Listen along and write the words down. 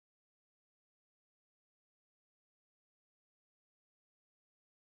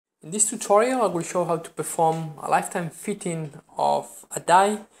In this tutorial, I will show how to perform a lifetime fitting of a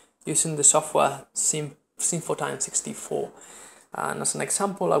die using the software SymPhoTime 64. And as an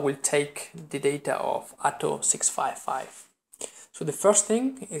example, I will take the data of ATO655. So the first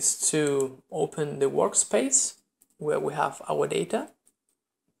thing is to open the workspace where we have our data,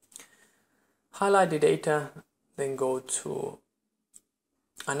 highlight the data, then go to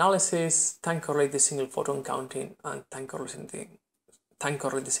Analysis, Time Correlated Single Photon Counting, and Time Correlated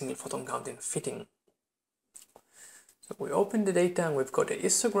Single Photon Counting Fitting. So we open the data and we've got the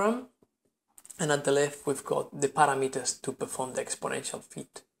histogram, and at the left we've got the parameters to perform the exponential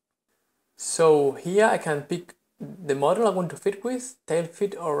fit. So here I can pick the model I want to fit with, tail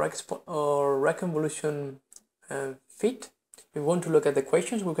fit or reconvolution fit. If we want to look at the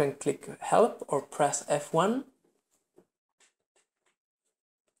equations, we can click Help or press F1.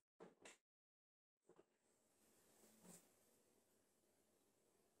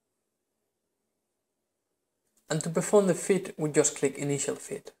 And to perform the fit, we just click Initial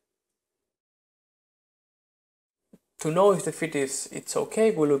Fit. To know if the fit it's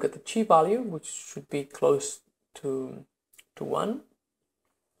okay, we look at the chi value, which should be close to 1.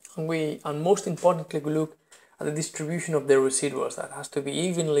 And most importantly, we look at the distribution of the residuals. That has to be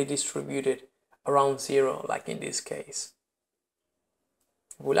evenly distributed around 0, like in this case.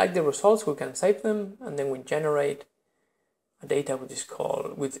 If we like the results, we can save them, and then we generate a data which is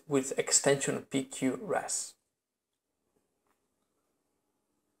called with extension PQRes.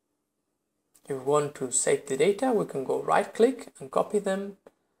 If we want to save the data, we can go right click and copy them,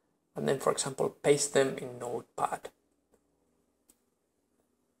 and then, for example, paste them in Notepad.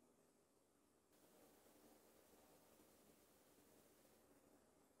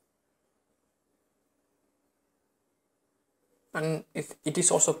 And it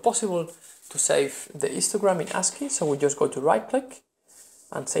is also possible to save the histogram in ASCII, so we just go to right click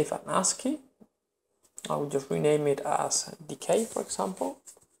and save an ASCII. I will just rename it as decay, for example.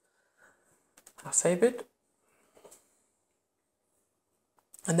 I'll save it.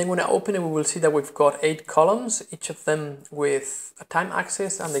 And then when I open it, we will see that we've got 8 columns, each of them with a time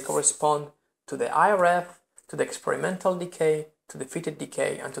axis, and they correspond to the IRF, to the experimental decay, to the fitted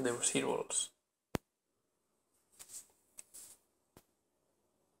decay, and to the residuals.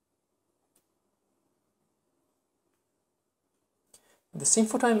 The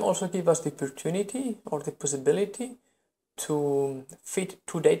SymPhoTime also gives us the opportunity or the possibility to fit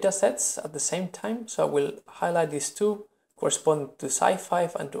 2 data sets at the same time. So I will highlight these two corresponding to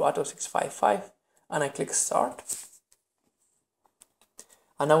SymPhoTime and to ATO655, and I click Start.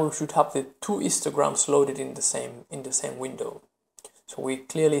 And now we should have the 2 histograms loaded in the same window. So we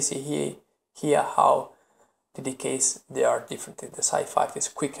clearly see here how the decays, they are different. The SymPhoTime is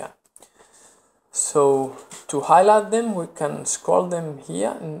quicker. So to highlight them, we can scroll them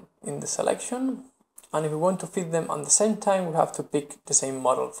here in the selection, and if we want to fit them at the same time, we have to pick the same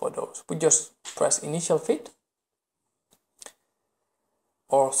model for those. We just press Initial Fit,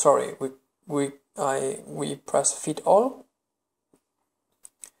 or sorry, we press Fit All,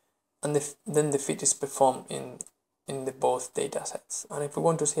 and then the fit is performed in the both data sets. And if we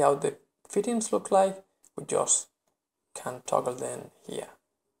want to see how the fittings look like, we just can toggle them here.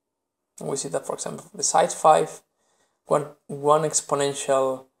 We see that, for example, the size 5, one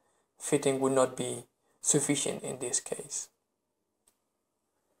exponential fitting would not be sufficient in this case.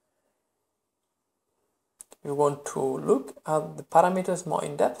 If we want to look at the parameters more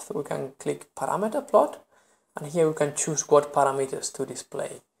in depth, we can click Parameter Plot, and here we can choose what parameters to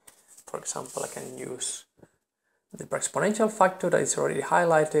display. For example, I can use the exponential factor that is already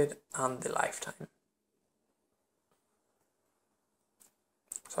highlighted and the lifetime.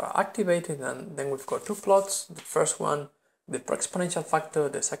 So I activate it, and then we've got 2 plots. The first one, the exponential factor,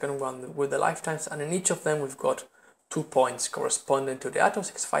 the second one with the lifetimes, and in each of them we've got 2 points corresponding to the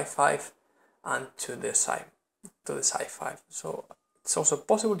ATO655 and to the SymPhoTime. So it's also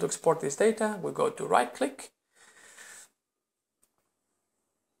possible to export this data. We go to right click.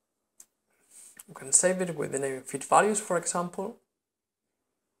 We can save it with the name fit values, for example.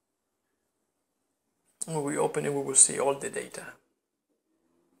 When we open it, we will see all the data,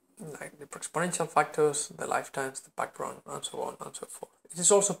 like the exponential factors, the lifetimes, the background, and so on and so forth. It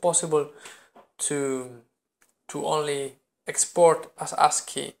is also possible to only export as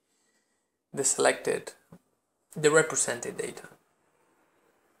ASCII the represented data.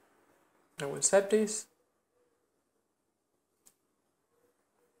 I will save this.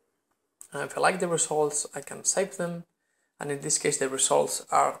 And if I like the results, I can save them. And in this case, the results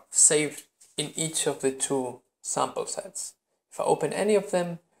are saved in each of the 2 sample sets. If I open any of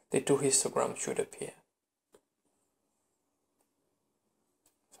them, the 2 histograms should appear.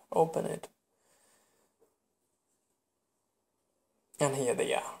 open it, and here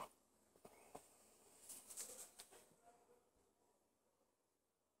they are.